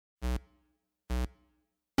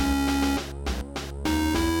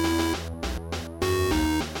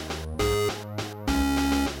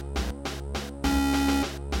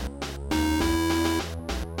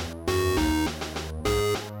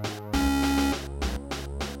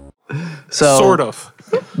So Sort of.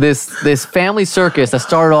 This family circus that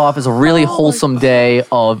started off as a really wholesome day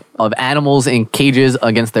of animals in cages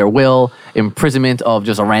against their will, imprisonment of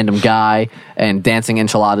just a random guy, and dancing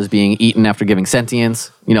enchiladas being eaten after giving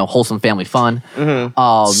sentience. Wholesome family fun.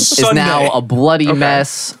 Is now a bloody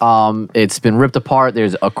mess. It's been ripped apart.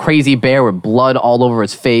 There's a crazy bear with blood all over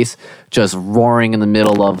its face, just roaring in the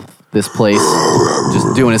middle of this place,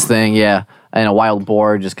 just doing his thing. Yeah. And a wild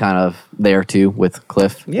boar just kind of there too with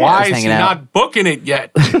Cliff. Yeah. Why is he out. not booking it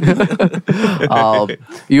yet?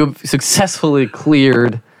 You have successfully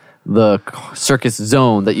cleared the circus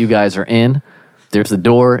zone that you guys are in. There's the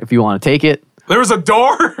door if you want to take it. There's a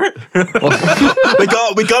door? we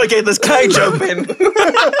gotta get this cage open.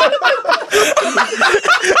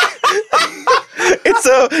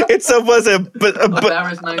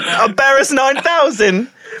 a Barris 9000.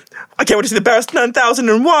 I can't wait to see the Barris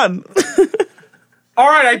 9001. All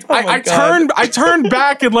right, I turned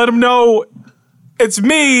back and let him know it's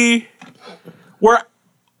me.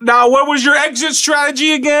 Now, what was your exit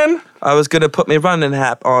strategy again? I was gonna put my running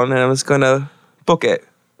hat on and I was gonna book it.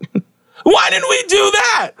 Why didn't we do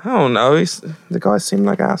that? I don't know. The guys seem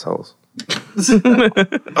like assholes.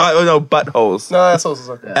 Oh no, buttholes. No, assholes is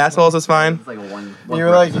okay. Assholes is fine. It's like a one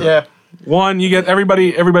You're like, yeah. One, you get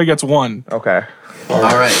everybody gets one. Okay. All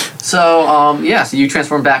right. So, so you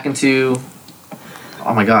transform back into,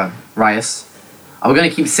 oh my God, Rias. I'm going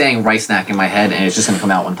to keep saying Rice Snack in my head, and it's just going to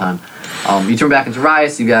come out one time. You turn back into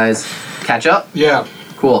Rias. You guys catch up. Yeah.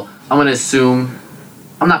 Cool. I'm not going to assume.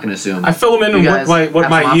 I fill them in with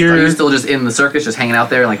my ear. Are you still just in the circus, just hanging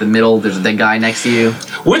out there in like the middle? There's a dead guy next to you.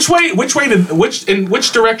 In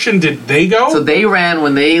which direction did they go? So they ran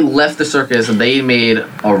when they left the circus, and they made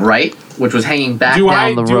a right, which was hanging back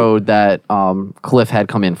down the road that Cliff had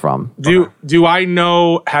come in from. Do I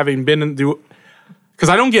know, having been in because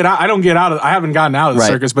I haven't gotten out of the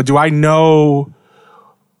circus, but do I know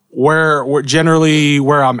where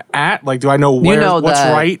I'm at? Like, do I know what's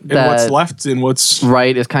right and what's left and what's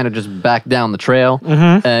right is kind of just back down the trail,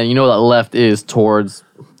 and you know that left is towards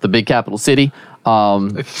the big capital city.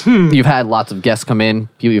 You've had lots of guests come in.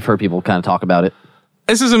 You've heard people kind of talk about it.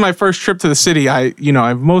 This isn't my first trip to the city. I've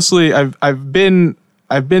been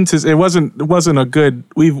to. It wasn't a good.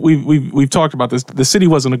 We've talked about this. The city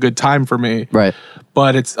wasn't a good time for me. Right.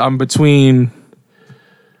 But I'm between.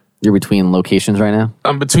 You're between locations right now?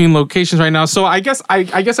 I'm between locations right now. So I guess I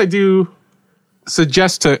do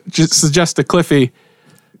suggest to Cliffy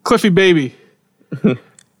baby.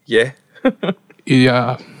 Yeah.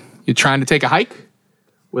 You trying to take a hike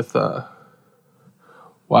with well,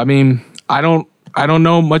 I mean, I don't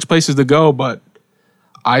know much places to go, but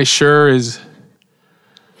I sure as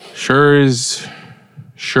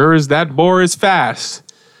that boar is fast.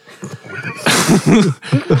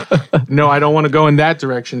 No, I don't want to go in that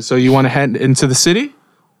direction. So you want to head into the city?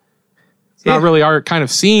 It's not really our kind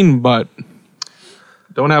of scene, but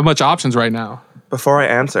don't have much options right now. Before I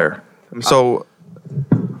answer, so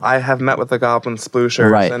I have met with the Goblin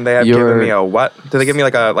Splooshers, Right. and they have given me a what? Did they give me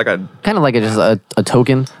like a kind of like just a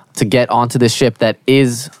token to get onto this ship that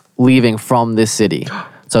is leaving from this city.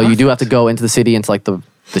 So you do have to go into the city, into like the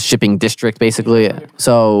shipping district, basically.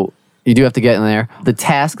 So you do have to get in there. The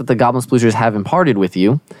task that the Goblin Sploogers have imparted with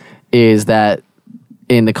you is that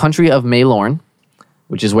in the country of Maylorn,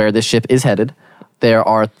 which is where this ship is headed, there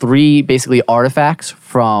are 3 basically artifacts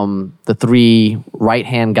from the 3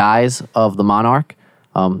 right-hand guys of the Monarch,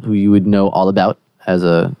 who you would know all about as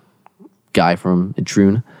a guy from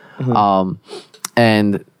Idrune.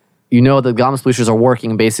 And you know the Goblin Sploogers are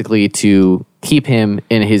working basically to keep him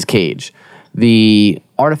in his cage. The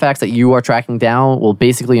artifacts that you are tracking down will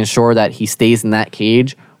basically ensure that he stays in that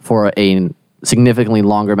cage for a significantly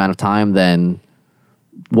longer amount of time than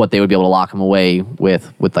what they would be able to lock him away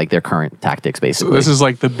with like their current tactics, basically. So this is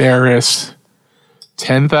like the Barris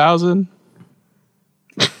 10,000?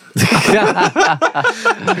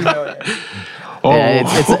 Yeah,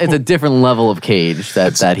 it's a different level of cage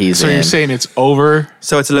that he's in. So you're saying it's over?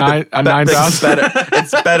 So it's a little bit 9,000?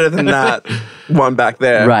 It's better than that one back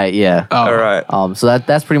there. Right, yeah. Oh. All right. So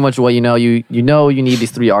that's pretty much what you know. You know you need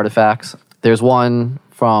these 3 artifacts. There's one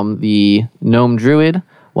from the Gnome Druid,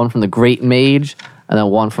 one from the Great Mage, and then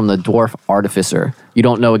one from the Dwarf Artificer. You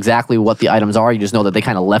don't know exactly what the items are. You just know that they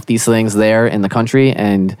kind of left these things there in the country,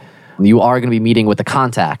 and you are going to be meeting with the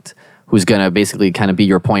contact who's going to basically kind of be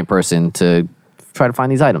your point person to try to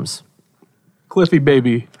find these items. Cliffy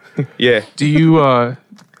baby. Yeah. Do you, out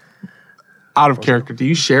of character, do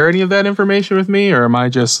you share any of that information with me, or am I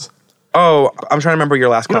just... Oh, I'm trying to remember your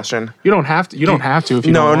last question. You don't have to. You don't have to if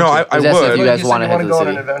you No, don't no, want to. I That's if would. you guys want to head to go the on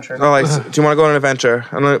an city. adventure. Oh, like, do you want to go on an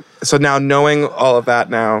adventure? So now knowing all of that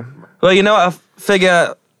now, Well, you know what? I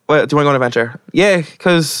figure... Wait, do you want to go on an adventure? Yeah,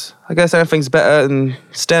 because I guess anything's better than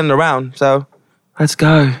standing around, so let's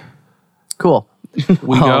go. Cool.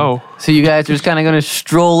 We go. So you guys are just kind of going to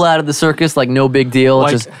stroll out of the circus like no big deal.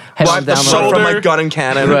 Like, just head Wipe on the down shoulder the from my gun and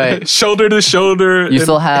cannon. Right. Shoulder to shoulder. You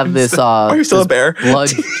still have this... Are you still a bear?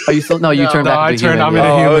 Blood. Are you still... No, you turned back into a human. I'm yeah. in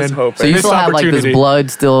a I human. was hoping. So you Missed still have like this opportunity.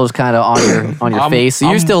 blood still kind of on your face. So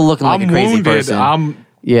you're still looking like a crazy wounded. person.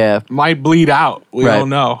 Yeah, Might bleed out. We Right. don't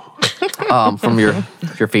know. from your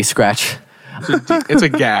face scratch. It's a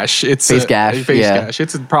gash. It's Face a gash, Face yeah. gash.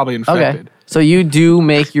 It's probably infected. Okay. So you do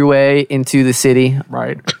make your way into the city.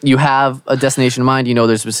 Right. You have a destination in mind. You know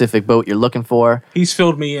there's a specific boat you're looking for. He's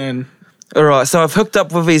filled me in. All right, so I've hooked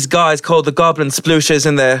up with these guys called the Goblin Splooshes,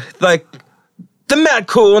 and they're mad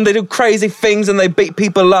cool, and they do crazy things, and they beat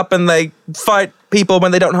people up, and they fight people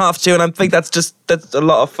when they don't have to, and I think that's a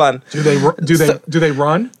lot of fun. Do they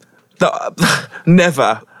run?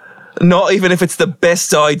 Never. Not even if it's the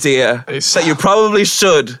best idea that you probably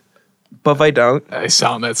should, but they don't. They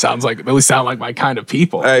sound like my kind of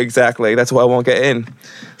people. Exactly. That's why I won't get in.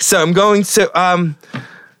 So I'm going to.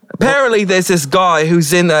 Apparently, there's this guy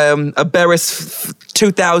who's in a Beres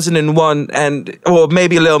 2001, or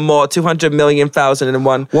maybe a little more, 200 million thousand and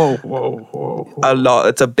one. Whoa. A lot.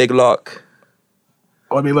 It's a big lock.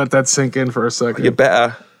 Let me let that sink in for a second. You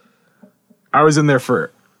better. I was in there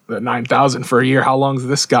for the 9,000 for a year. How long's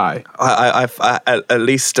this guy? I've at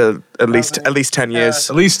least 10 years. At least 10 years.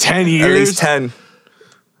 At least 10.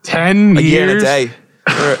 10 A years. year and a day.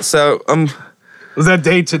 All right, so Was that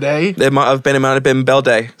day today? it might have been Bell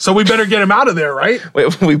Day. So we better get him out of there, right?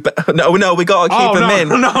 No, we gotta keep him in.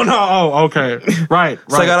 No. Oh, okay. Right.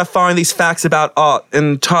 So I gotta find these facts about art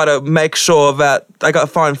and try to make sure that I gotta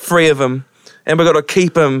find 3 of them, and we gotta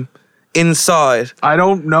keep them inside. I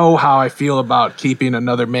don't know how I feel about keeping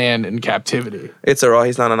another man in captivity. It's alright.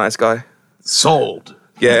 He's not a nice guy. Sold.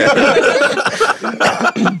 Yeah.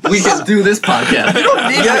 We can do this podcast.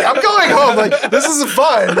 I'm going home. Like, this is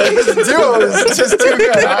fun. Like, this duo is just too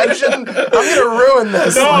good. I'm gonna ruin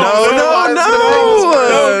this. No.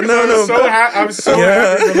 I'm so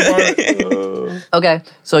happy. Okay,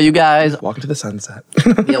 so you guys Walk into the sunset.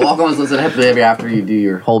 walk on this after you do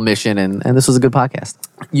your whole mission, and this was a good podcast.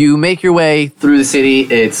 You make your way through the city.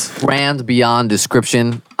 It's grand beyond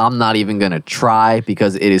description. I'm not even going to try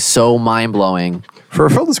because it is so mind-blowing. For a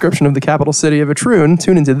full description of the capital city of Etrun,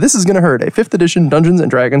 tune into This Is Gonna Hurt, a 5th edition Dungeons &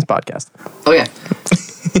 Dragons podcast. Okay.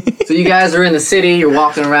 So you guys are in the city. You're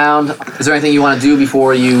walking around. Is there anything you want to do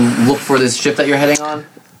before you look for this ship that you're heading on?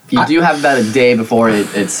 You do have about a day before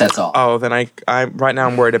it sets off. Oh, then I right now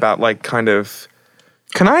I'm worried about kind of.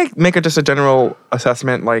 Can I make just a general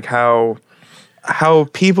assessment how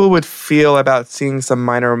people would feel about seeing some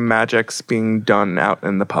minor magics being done out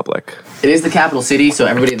in the public? It is the capital city, so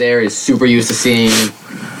everybody there is super used to seeing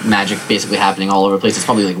magic basically happening all over the place. It's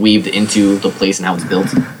probably weaved into the place and how it's built.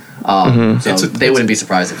 So they wouldn't be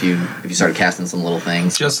surprised if you started casting some little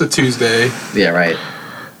things. Just a Tuesday. Yeah, right.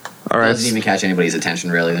 All right. It doesn't even catch anybody's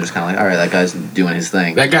attention, really. They're just kind of all right, that guy's doing his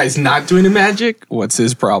thing. That guy's not doing the magic? What's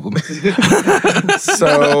his problem?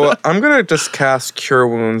 So I'm gonna just cast Cure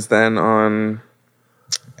Wounds then on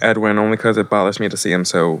Edwin, only because it bothers me to see him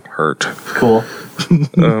so hurt. Cool.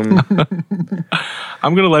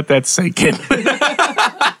 I'm gonna let that sink in.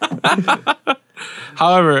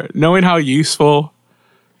 However, knowing how useful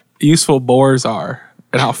boars are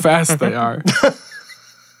and how fast they are,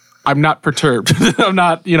 I'm not perturbed.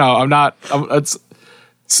 It's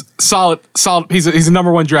solid. He's a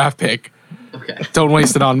number 1 draft pick. Okay. Don't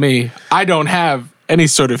waste it on me. I don't have any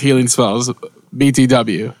sort of healing spells,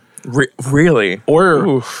 BTW. Really?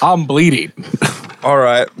 Or I'm bleeding. All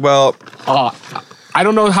right. Well, I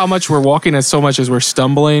don't know how much we're walking as so much as we're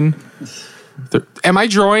stumbling. Am I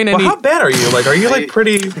drawing any? how bad are you? Are you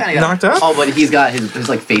pretty knocked up? Oh, but he's got his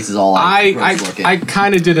face is all I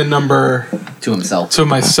kind of did a number to himself. to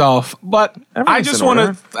myself, but I just want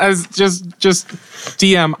to, as just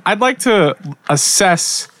DM, I'd like to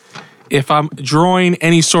assess if I'm drawing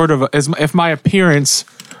any sort of, if my appearance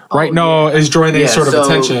right now is drawing any sort of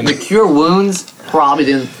attention. The Cure Wounds probably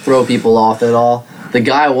didn't throw people off at all. The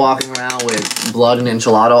guy walking around with blood and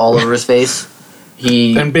enchilada all over his face,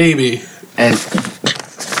 and baby. And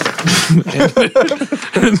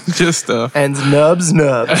just And nubs.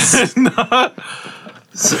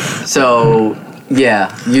 So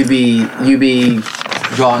yeah, you'd be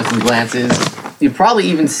drawing some glances. You'd probably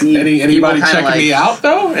even see anybody checking me out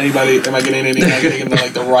though. Anybody? Am I getting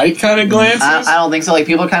the right kind of glances? I don't think so.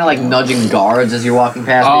 People are kind of nudging guards as you're walking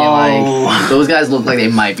past, being those guys look like they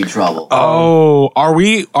might be trouble. Oh, are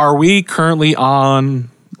we currently on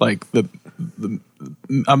the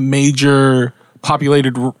a major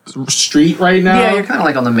populated street right now. Yeah, you're kind of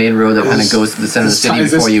like on the main road that kind of goes to the center of the city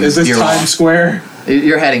before you is this veer Times off. Square?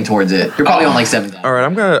 You're heading towards it. You're probably on like 7th. All right,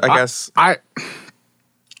 I'm gonna. I guess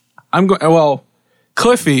I'm going. Well,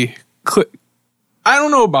 Cliffy. I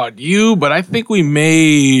don't know about you, but I think we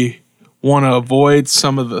may want to avoid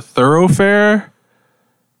some of the thoroughfare.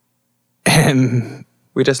 And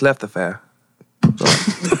we just left the fair.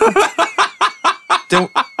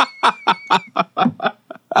 Don't.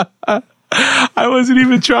 I wasn't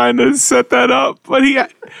even trying to set that up, but he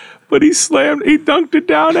dunked it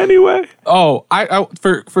down anyway. Oh, I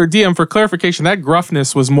for DM for clarification, that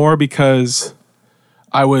gruffness was more because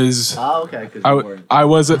I was I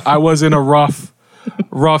was in a rough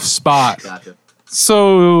spot. Gotcha.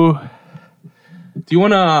 So, do you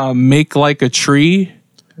want to make like a tree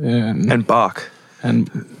and Bach and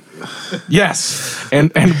yes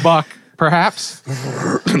and Buck perhaps?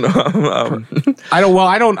 I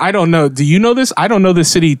don't know. Do you know this? I don't know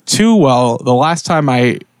this city too well. The last time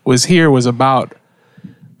I was here was about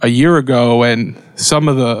a year ago, and some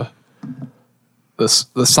of the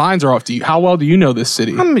signs are off. To you. How well do you know this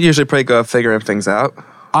city? I'm usually pretty good at figuring things out.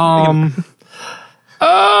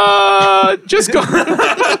 Just go.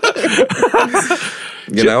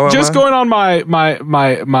 Just going on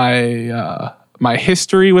my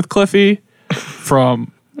history with Cliffy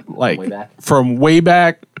from way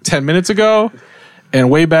back 10 minutes ago and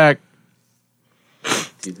way back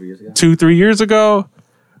 2-3 years ago.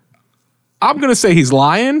 I'm gonna say he's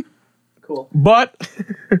lying. Cool. But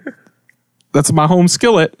that's my home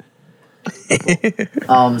skillet.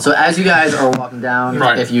 So as you guys are walking down,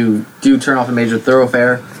 right. If you do turn off a major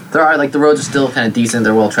thoroughfare, there are the roads are still kind of decent.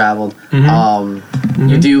 They're well traveled.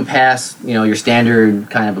 You do pass, your standard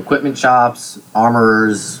kind of equipment shops,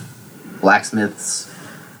 armorers, blacksmiths.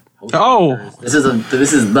 This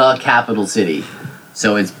is the capital city,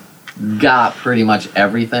 so it's got pretty much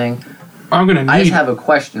everything. I just have a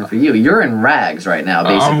question for you. You're in rags right now,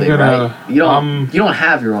 basically, right? You don't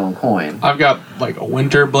have your own coin. I've got like a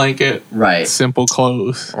winter blanket, right? Simple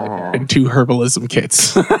clothes, and 2 herbalism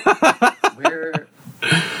kits.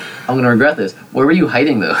 I'm gonna regret this. Where were you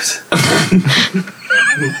hiding those?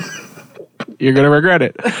 You're gonna regret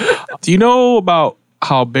it. Do you know about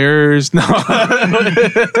how bears? No.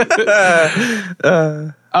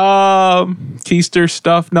 Keister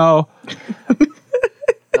stuff? No.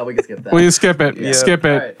 No, we can skip that. We can skip it. Yeah. Skip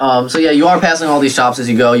it. Right. So yeah, you are passing all these shops as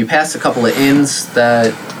you go. You pass a couple of inns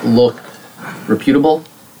that look reputable.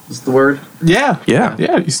 Is the word? Yeah.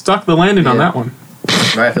 You stuck the landing on that one.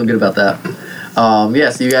 All right, I feel good about that. So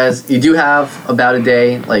you do have about a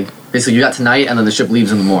day. Basically, you got tonight, and then the ship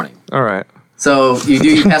leaves in the morning. All right. So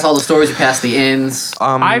you pass all the stores, you pass the inns.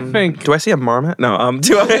 I think. Do I see a marmot? No.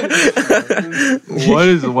 Do I?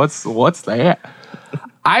 What's that?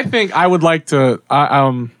 I think I would like to.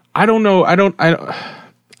 I don't know. I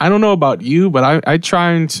don't know about you, but I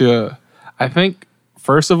trying to. I think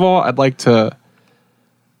first of all, I'd like to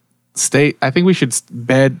stay. I think we should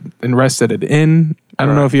bed and rest at an inn. I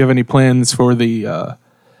don't know if you have any plans for the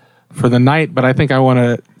night, but I think I want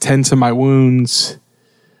to tend to my wounds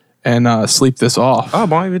and sleep this off. Oh,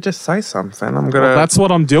 why don't you just say something? I'm gonna. Well, that's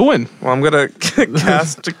what I'm doing. Well, I'm gonna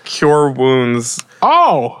cast Cure Wounds.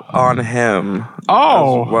 On him.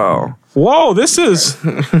 Oh. As well. Whoa! This is.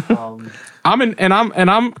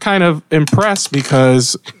 I'm kind of impressed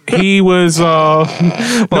because he was. No,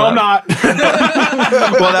 I'm not.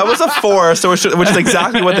 Well, that was a 4, so which is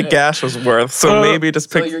exactly what the gash was worth. So maybe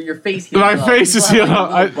just pick. So your face healed my up. face is healed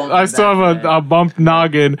up. I still have a bumped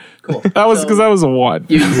noggin. Cool. That was because that was a 1.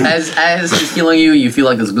 As he's healing you feel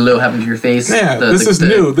like this glow happened to your face. Yeah, this is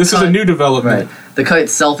new. This is a new development. Right. The cut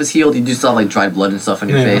itself is healed. You do still have dried blood and stuff on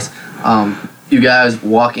your face. You guys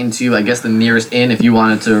walk into, I guess, the nearest inn if you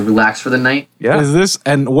wanted to relax for the night. Yeah.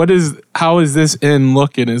 How is this inn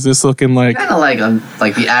looking? Is this looking like kind of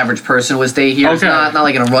like the average person would stay here? Okay. It's not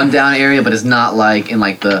like in a rundown area, but it's not like in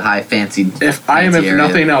the high fancy. If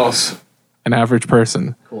nothing else, an average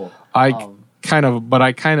person. Cool. I kind of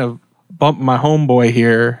bumped my homeboy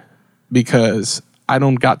here because I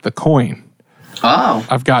don't got the coin. Oh.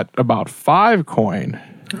 I've got about 5 coin.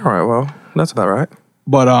 All right. Well, that's about right.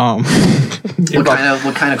 But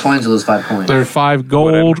what kind of coins are those 5 coins? They're 5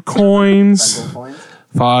 gold coins. 5 gold coins?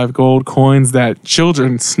 5 gold coins that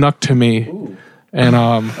children snuck to me. Ooh.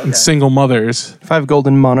 And single mothers. 5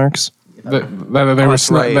 golden monarchs. They were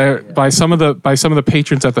snuck by some of the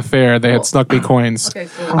patrons at the fair. They had snuck me coins. Okay,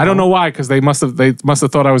 cool. I don't know why, because they must have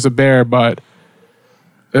thought I was a bear, but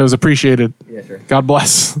it was appreciated. Yeah, sure. God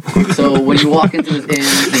bless. So when you walk into this inn,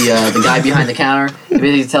 the guy behind the counter, he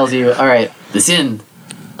basically tells you, "All right, this inn,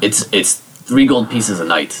 it's 3 gold pieces a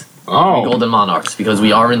night. Oh. 3 golden monarchs, because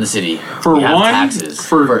we are in the city. For we have one? taxes.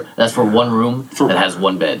 That's for one room that has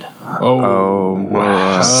 1 bed.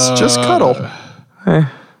 Just cuddle.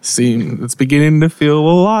 See, it's beginning to feel a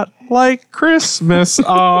lot like Christmas.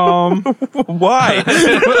 Why?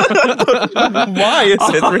 Why is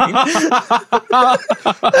it?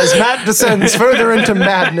 As Matt descends further into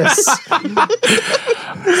madness.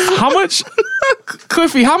 How much,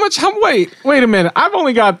 Cliffy? Wait a minute. I've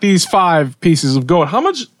only got these 5 pieces of gold. How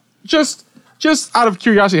much? Just out of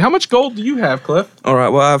curiosity, how much gold do you have, Cliff? All right.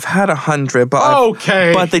 Well, I've had 100, but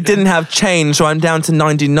but they didn't have change, so I'm down to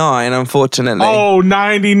 99. Unfortunately. Oh,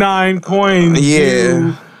 99 coins.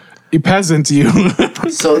 Yeah. You peasant, you.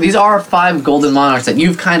 So these are 5 golden monarchs that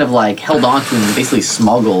you've kind of like held on to and basically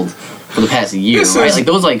smuggled for the past year, right?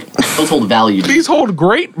 Those hold value to me. These hold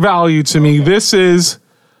great value to me. This is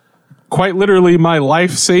quite literally my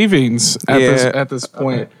life savings at this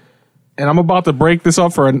point. And I'm about to break this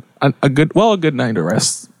up for a good night of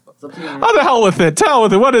rest. Oh, the hell with it. Tell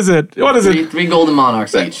with it. What is it? 3 golden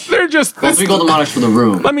monarchs each. They're just 3 golden monarchs for the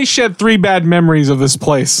room. Let me shed 3 bad memories of this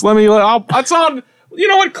place. It's on. You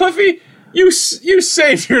know what, Cliffy? You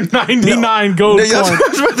save your 99 gold coins. I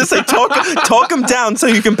was about to say, talk them down so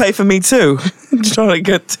you can pay for me too. Trying to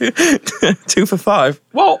get 2 for 5.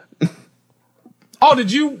 Well,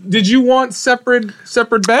 did you want separate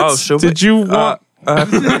beds? Oh, sure. Did you want?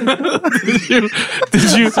 Did you?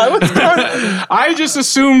 I just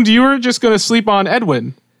assumed you were just going to sleep on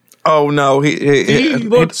Edwin. Oh no, he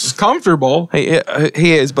looks comfortable.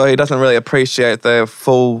 He is, but he doesn't really appreciate the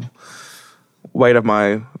full weight of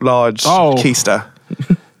my large keister.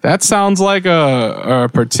 That sounds like a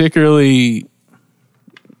particular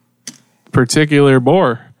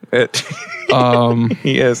bore.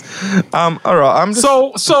 He is. All right. I'm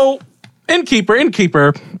just so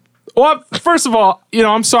innkeeper. Well, first of all,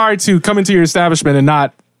 I'm sorry to come into your establishment and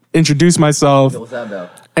not introduce myself. What's that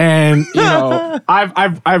about? And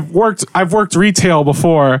I've worked retail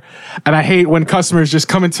before, and I hate when customers just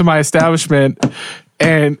come into my establishment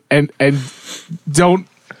and don't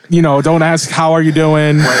ask how are you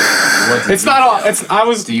doing. It's not all.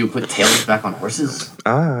 Do you put tailors back on horses?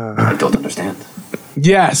 I don't understand.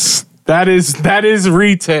 Yes. That is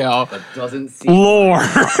retail. That doesn't seem lore.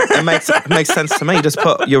 It makes sense to me. Just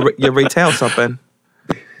put your retail something.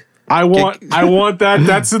 I want that.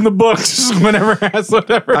 That's in the books. Whenever it has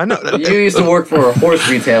whatever. I know. You used to work for a horse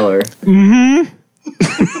retailer. Mm-hmm.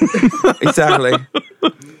 Exactly.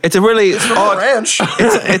 It's a really odd ranch.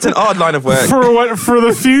 It's an odd line of work. For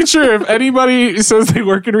the future, if anybody says they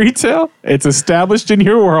work in retail, it's established in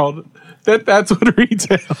your world that's what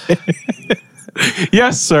retail is.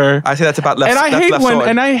 Yes, sir. I say that's about left.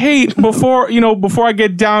 And I hate before I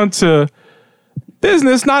get down to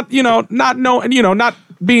business, not being.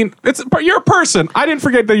 You're a person. I didn't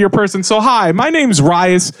forget that you're a person. So hi, my name's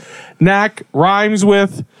Rice Snack. Rhymes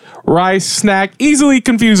with rice snack. Easily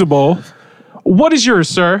confusable. What is yours,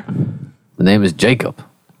 sir? The name is Jacob.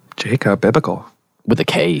 Jacob Biblical. With a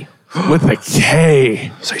K. With a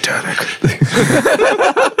K. Satanic.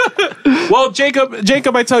 Well, Jacob,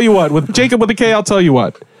 I tell you what. With Jacob with a K, I'll tell you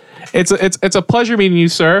what. It's a pleasure meeting you,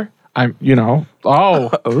 sir. That's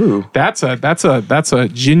a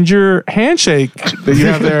ginger handshake that you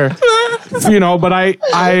have there. But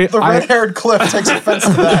the red-haired Cliff takes offense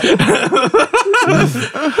to that.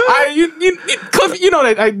 Cliff,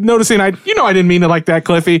 I didn't mean it like that,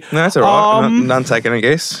 Cliffy. No, that's all right. None taken, I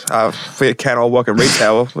guess. We can't all work in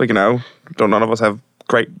retail. None of us have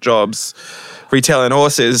great jobs retailing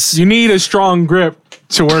horses. You need a strong grip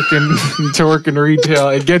to work in retail.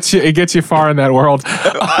 It gets you far in that world.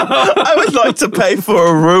 I would like to pay for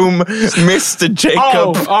a room, Mr. Jacob.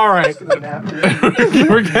 Oh, all right.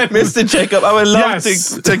 Mr. Jacob, I would love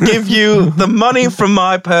to give you the money from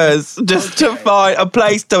my purse just to find a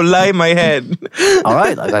place to lay my head. All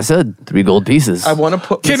right, like I said, 3 gold pieces. I want to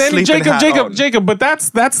put my sleeping hat on. Jacob, but that's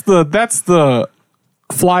the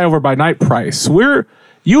flyover by night price.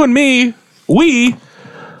 You and me, we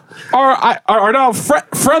are now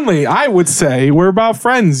friendly. I would say we're about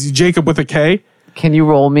friends. Jacob with a K. Can you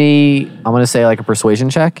roll me? I'm gonna say like a persuasion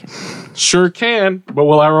check. Sure can, but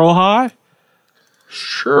will I roll high?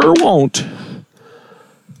 Sure won't.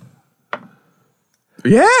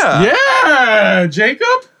 Yeah,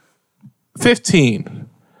 Jacob. 15.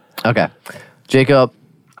 Okay, Jacob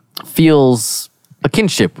feels a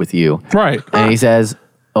kinship with you, right? And he says,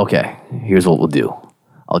 "Okay, here's what we'll do.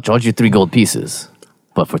 I'll charge you 3 gold pieces,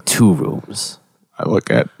 but for 2 rooms." I look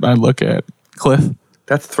at Cliff.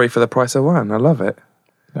 That's 3 for the price of 1. I love it.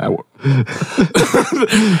 I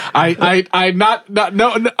not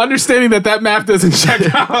understanding that map doesn't check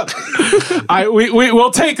out.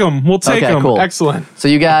 We'll take them. We'll take them. Cool. Excellent. So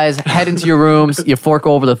you guys head into your rooms. You fork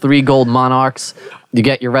over the 3 gold monarchs. You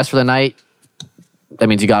get your rest for the night. That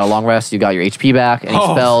means you got a long rest. You got your HP back. Any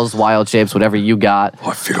spells, wild shapes, whatever you got.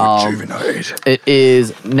 I feel rejuvenated. It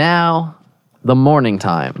is now the morning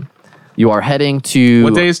time. You are heading to...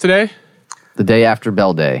 What day is today? The day after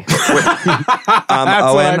Bell Day.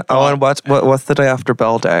 Owen, what's the day after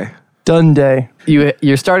Bell Day? Done day.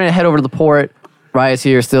 You're starting to head over to the port. Raya's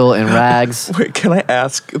here still in rags. Wait, can I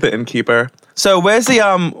ask the innkeeper? So where's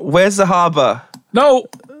the harbor? No.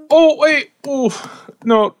 Oh wait. Oh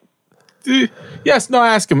no. Yes. No.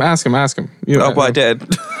 Ask him. Ask him. You, I did.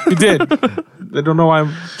 You did. I don't know why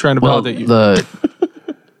I'm trying to validate you. The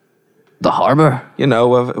harbor. You know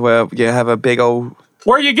where you have a big old.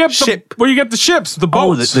 Where you get the ships, the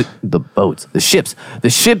boats. The boats, the ships,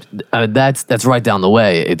 that's right down the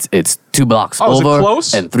way. It's 2 blocks over is it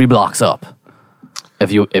close? and 3 blocks up.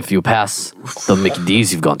 If you pass the Mickey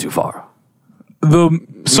D's, you've gone too far.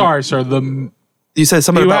 Sorry, sir. You said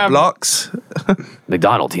something about blocks.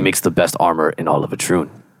 McDonald, he makes the best armor in all of Etrun.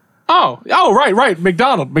 Oh, right.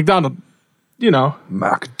 McDonald. You know,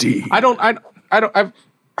 MacD. I've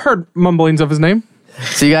heard mumblings of his name.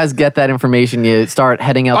 So you guys get that information. You start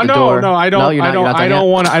heading out the door. No, I don't. I don't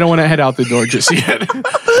want to head out the door just yet.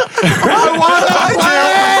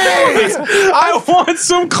 I want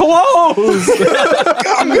some clothes.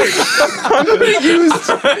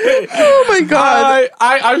 Oh my god!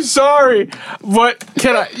 I'm sorry, but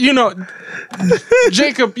can I? You know,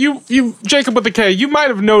 Jacob, Jacob with the K. You might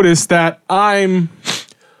have noticed that I'm,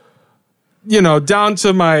 down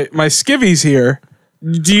to my skivvies here.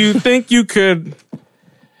 Do you think you could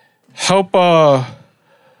help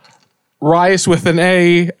Rias with an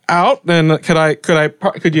A out? Then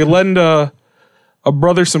could you lend a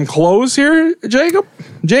brother some clothes here, Jacob?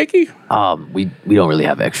 Jakey? We don't really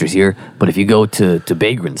have extras here, but if you go to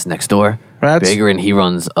Bagrin's next door, Bagrin, he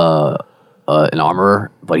runs an armorer,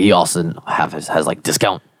 but he also has like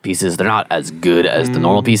discount pieces. They're not as good as the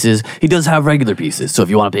normal pieces. He does have regular pieces, so if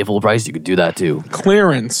you want to pay full price, you could do that too.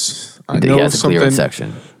 Clearance. He has a clearance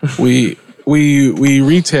section. We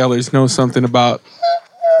retailers know something about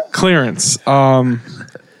clearance.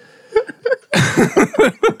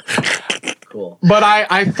 Cool. But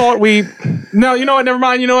I thought no, you know what? Never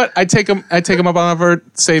mind. You know what? I take him up on for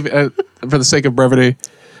the sake of brevity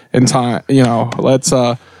and time. Let's.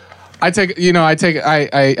 I take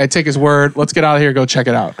his word. Let's get out of here. Go check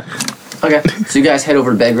it out. Okay. So you guys head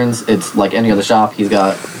over to Bagrin's. It's like any other shop. He's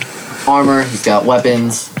got armor. He's got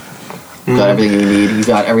weapons. He's got everything you need. He's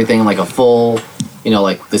got everything like a full.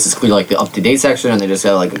 Like this is clear, like the up-to-date section, and they just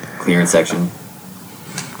have like a clearance section.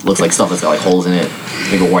 Looks like stuff that's got like holes in it,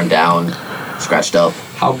 maybe worn down, scratched up,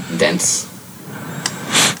 dents.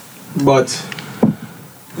 But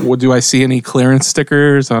do I see any clearance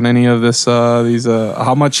stickers on any of this? These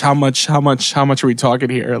how much are we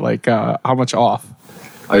talking here? Like how much off?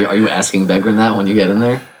 Are you asking Begrin that when you get in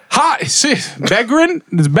there? Hi, see Begrin?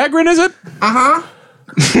 Is Begrin? Is it?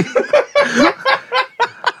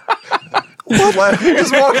 You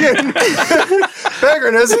just walk in.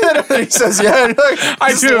 Begrin, is it? And he says, yeah. And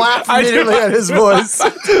I do laugh immediately at his voice.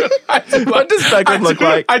 What does Begrin look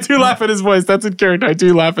like? I do laugh at his voice. That's in character. I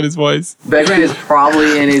do laugh at his voice. Begrin is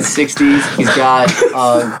probably in his 60s. He's got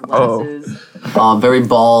glasses, very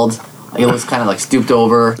bald. He looks kind of like stooped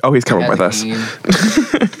over. Oh, he's coming with us.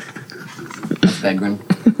 That's Begrin.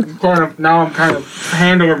 Now I'm kind of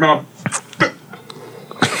hand over mouth.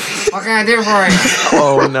 What can I do for you?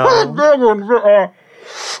 Oh no,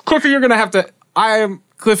 Cliffy, you're gonna have to.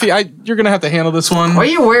 You're gonna have to handle this one. What are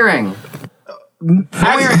you wearing? You're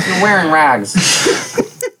wearing rags.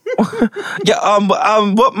 Yeah.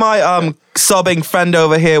 What my sobbing friend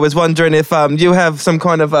over here was wondering if you have some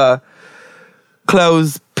kind of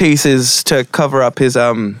clothes pieces to cover up his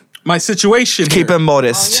my situation. Keep here. him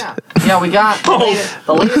modest. Oh, yeah, we got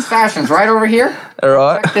the latest fashions right over here. All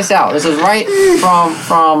right. Check this out. This is right from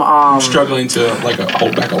struggling to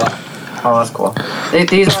hold back a laugh. Oh, that's cool.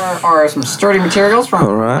 These are some sturdy materials from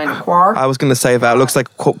Quar. I was going to say that. It looks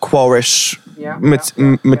like Quarish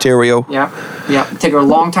material. Yeah. It took a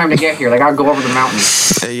long time to get here. They got to go over the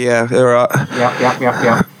mountains. Yeah, all right. Yep.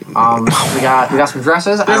 We got some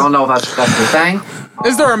dresses. I don't know if that's the thing.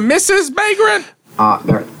 Is there a Mrs. Bagrin?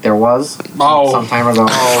 There was some time ago.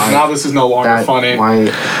 Now this is no longer funny. I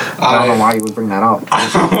don't know why you would bring that up.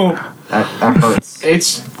 That hurts.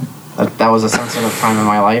 It's that was a sensitive time in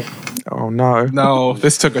my life. All Oh no. No,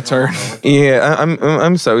 this took a turn. Yeah,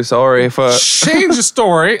 I'm so sorry for. Change the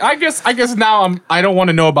story. I guess now I don't want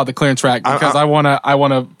to know about the clearance rack because I want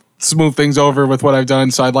to smooth things over with what I've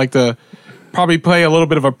done. So I'd like to probably play a little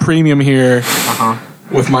bit of a premium here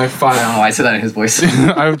with my file. Oh, I said that in his voice.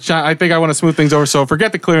 I think I want to smooth things over. So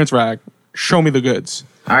forget the clearance rack. Show me the goods.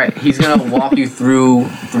 All right, he's gonna walk you through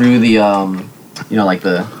the like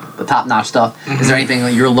the top notch stuff. Is there anything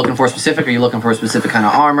that you're looking for specific? Are you looking for a specific kind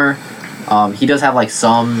of armor? He does have like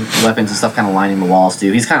some weapons and stuff kind of lining the walls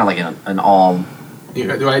too. He's kind of like an all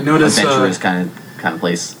do I notice adventurous kind of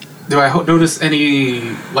place. Do I notice any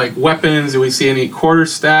like weapons? Do we see any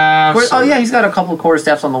quarterstaffs? Oh yeah, he's got a couple of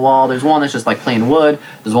quarterstaffs on the wall. There's one that's just like plain wood.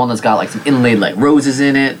 There's one that's got like some inlaid like roses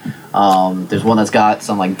in it. There's one that's got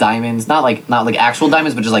some like diamonds, not like actual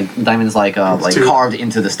diamonds, but just like diamonds like carved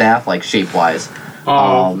into the staff, like shape wise.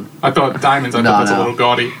 I thought diamonds. I thought that's a little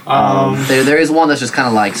gaudy. There is one that's just kind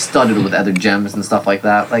of like studded with other gems and stuff like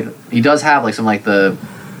that. Like he does have like some like the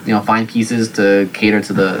fine pieces to cater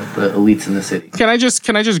to the elites in the city. Can I just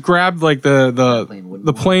grab like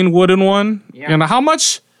the plain wooden one? Yeah. And how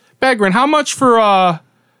much, Begrin? How much for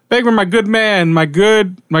Begrin, my good man, my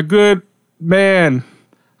good man?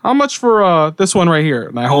 How much for this one right here?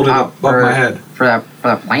 And I hold it up above my head. For that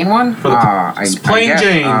plain one? For the plain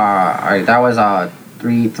Jane. That was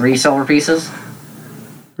three silver pieces.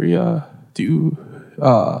 Do you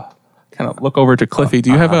kind of look over to Cliffy? Do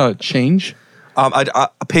you have a change?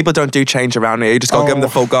 People don't do change around here. You just gotta give them the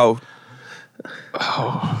full gold.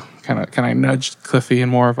 Oh, can I nudge Cliffy in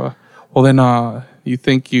more of a? Well, then, you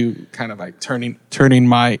think you kind of like turning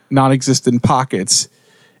my non-existent pockets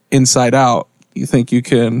inside out? You think you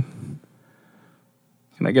can?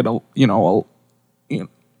 Can I get a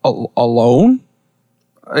loan?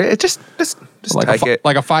 Just Like take it.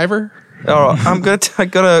 like a $5? All right, I'm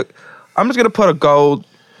just gonna put a gold.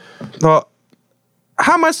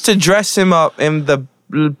 How much to dress him up in the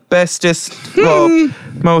bestest,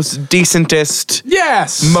 most decentest,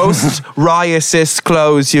 Yes, most riousest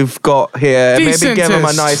clothes you've got here? Maybe give him a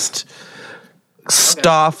Decentest. nice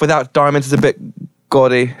staff without diamonds. Is a bit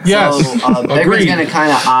gaudy. yes. So Begrin's Agreed. gonna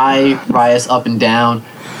kind of eye Rias up and down,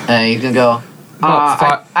 and he's gonna go.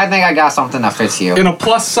 I think I got something that fits you. In a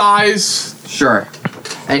plus size. Sure.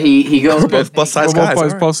 And he goes. Both plus size Both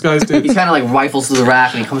guys. both guys do. He kind of like rifles through the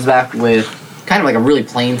rack, and he comes back with kind of like a really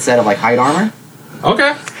plain set of like hide armor.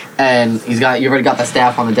 Okay, And you've already got the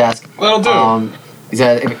staff on the desk. that'll do. He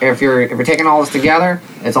said if you're taking all this together,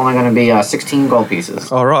 it's only going to be 16 gold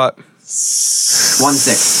pieces. All right.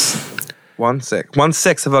 1/6.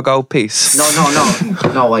 1/6 of a gold piece.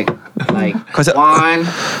 No, like 'Cause 1,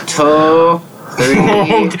 2, 3,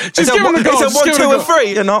 Just give him the gold. Is it Just 1, give him 2, the and gold.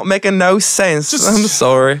 3? You're not making no sense. I'm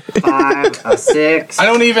sorry. 5, a 6. I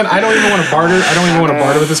don't even want to barter. I don't even want to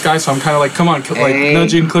barter with this guy. So I'm kind of like, come on, like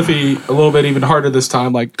nudging Cliffy a little bit even harder this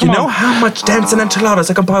time. Like, come You know on. how much dancing enchiladas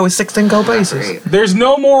I can buy with 16 gold pieces? There's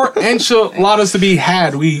no more enchiladas to be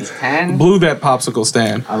had. We 10, blew that popsicle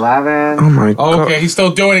stand. 11. Oh my god. Okay, he's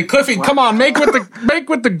still doing it. Cliffy, come on, make with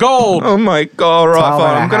the gold. Oh my god. Right, all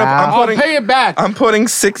fine. I have. I'll pay it back. I'm putting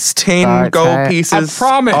 16 Alright, gold okay. pieces I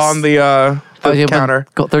promise. on the counter.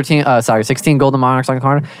 16 golden monarchs on the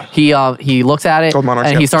corner. He looks at it Gold monarchs,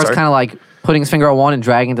 and he yep, starts sorry. kind of like putting his finger on one and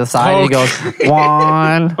dragging it to the side. And he goes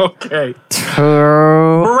 1, Okay. 2.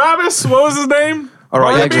 Barabbas, what was his name? All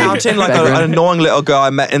right, you're Begrin. counting like Begrin. an annoying little girl I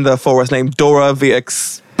met in the forest named Dora the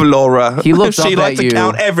Explorer. He looks She up liked at to you.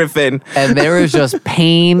 count everything. And there is just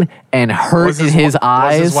pain and hurt in his Was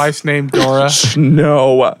eyes. his wife's name Dora?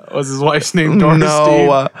 No. Was his wife's name Dora?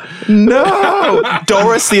 No. No.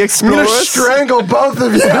 Doris the I'm Explorer. gonna strangle both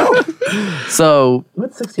of you. So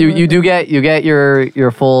you get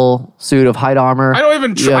your full suit of hide armor. I don't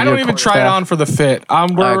even You have your try it staff. on for the fit. All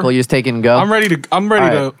right, cool. You just take it and go. I'm ready to.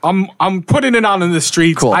 I'm putting it out in the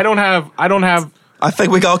streets. Cool. I don't have. I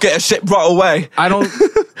think we gotta get a ship right away. I don't.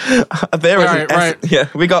 There is Right, an right. Yeah,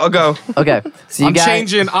 we gotta go. Okay, so you I'm got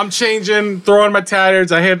changing. Throwing my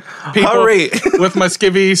tatters. I hit people Hurry. with my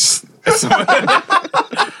skivvies.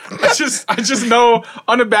 I just know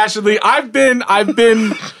unabashedly. I've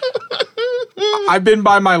been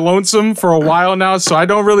by my lonesome for a while now, so I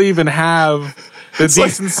don't really even have the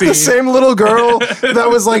decency. The same little girl that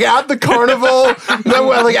was like at the carnival that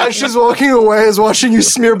like as she's walking away is watching you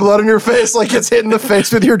smear blood on your face like it's hitting the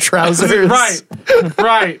face with your trousers.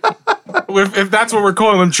 Right. If that's what we're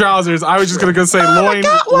calling them, trousers. I was just gonna go say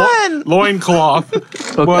loincloth.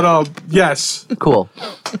 Okay. But yes. cool.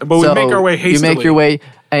 But we So make our way hastily. You make your way,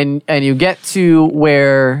 and you get to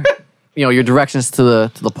where your directions to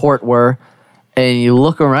the port were, and you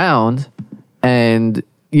look around, and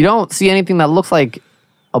you don't see anything that looks like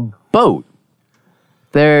a boat.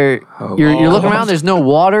 You're looking around. There's no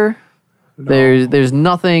water. No. There's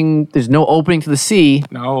nothing. There's no opening to the sea.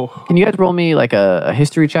 No. Can you guys roll me like a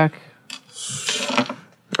history check?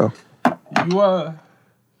 Oh.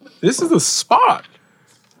 This is the spot.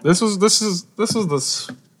 This is the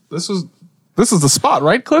spot,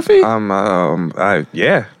 right, Cliffy?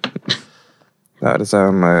 Yeah. That is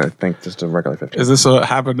I think just a regular 15. Is this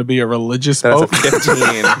happen to be a religious That's boat? a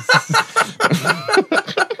 15.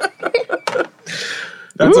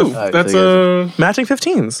 That's a matching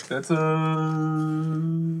 15s. That's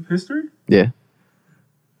a history. Yeah.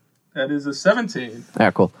 That is a 17. All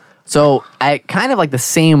right, cool. So at kind of like the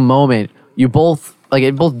same moment, it both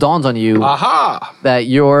dawns on you that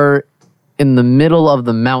you're in the middle of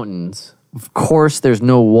the mountains. Of course, there's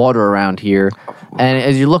no water around here. And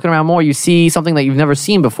as you're looking around more, you see something that you've never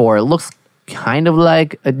seen before. It looks kind of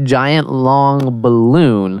like a giant long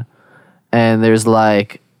balloon. And there's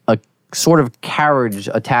like a sort of carriage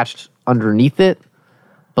attached underneath it,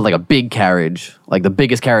 but like a big carriage, like the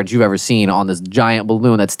biggest carriage you've ever seen on this giant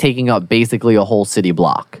balloon that's taking up basically a whole city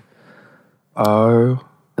block. Oh.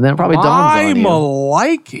 And then it probably dawns on you.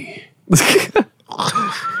 Maliki.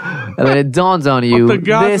 And then it dawns on you, What the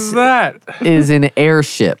gods is that? is an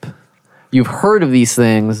airship. You've heard of these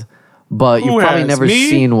things, but you've probably has? never Me?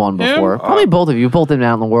 seen one before. Him? Probably both of you. You've both been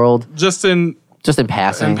out in the world. Just in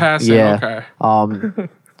Passing. okay.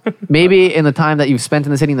 Maybe in the time that you've spent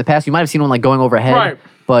in the city in the past, you might have seen one like going overhead, Right.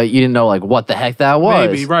 but you didn't know like what the heck that was.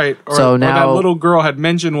 Maybe, right. Or, So or now that little girl had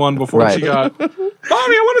mentioned one before she Right. got, Mommy,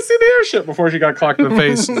 I want to see the airship before she got clocked in the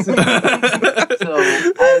face. So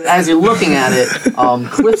as you're looking at it,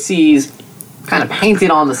 Cliff sees kind of painted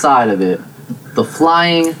on the side of it the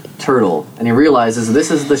flying turtle, and he realizes this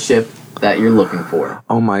is the ship that you're looking for.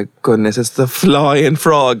 Oh my goodness, it's the flying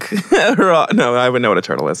frog. No, I would know what a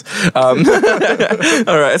turtle is. All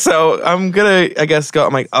right, so I'm gonna, I guess,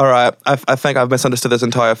 I'm like, all right, I think I've misunderstood this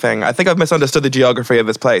entire thing. I think I've misunderstood the geography of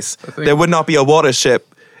this place. There would not be a water ship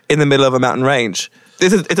in the middle of a mountain range.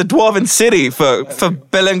 It's a dwarven city, for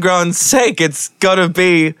Belengron's sake. It's gotta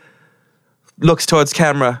be, looks towards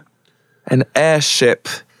camera, an airship.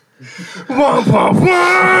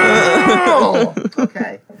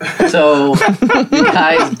 Okay. So you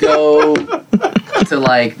guys go to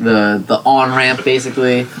like the on-ramp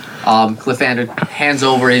basically. Cliffander hands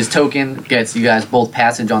over his token, gets you guys both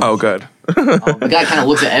passage on. Oh, good. The guy kind of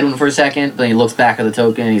looks at Edwin for a second, then he looks back at the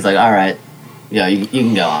token and he's like, all right, yeah, you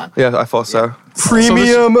can go on. Yeah, I thought so.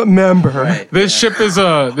 Premium member. Right. This ship is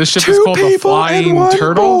called the Flying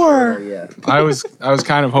Turtle. Yeah, I was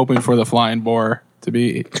kind of hoping for the Flying Boar to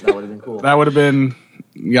be. that would have been cool. That would have been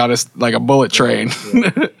got us like a bullet train.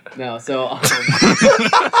 No, so Still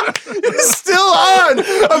on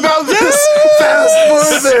about this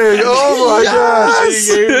fast moving. Oh my gosh.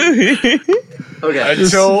 okay,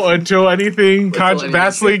 until anything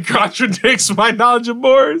vastly contradicts my knowledge of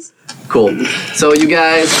Boars. cool. So you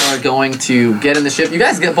guys are going to get in the ship. You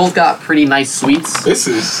guys both got pretty nice suites. This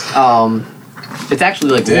is It's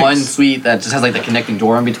actually like Dicks. one suite that just has like the connecting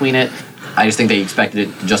door in between it. I just think they expected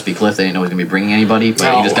it to just be Cliff. They didn't know he was gonna be bringing anybody,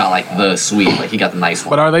 but he just got like the suite. Like he got the nice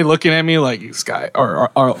one. But are they looking at me like this guy or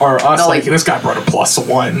us No, like like- this guy brought a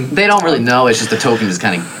 +1? They don't really know. It's just the token just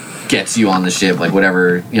kind of gets you on the ship. Like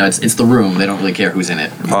whatever, it's the room. They don't really care who's in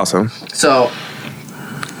it. Awesome. So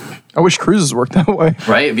I wish cruises worked that way.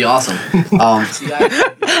 right, it'd be awesome. So you guys,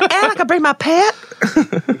 And I can bring my pet.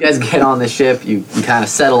 you guys get on the ship. You kind of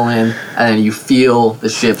settle in, and then you feel the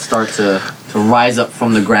ship start to rise up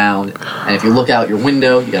from the ground. And if you look out your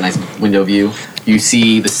window, you got a nice window view. You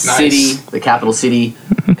see the city, the capital city,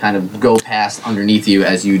 kind of go past underneath you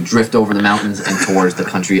as you drift over the mountains and towards the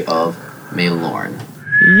country of Maelorn.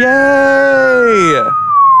 Yay!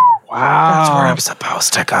 Wow. That's where I'm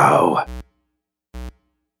supposed to go.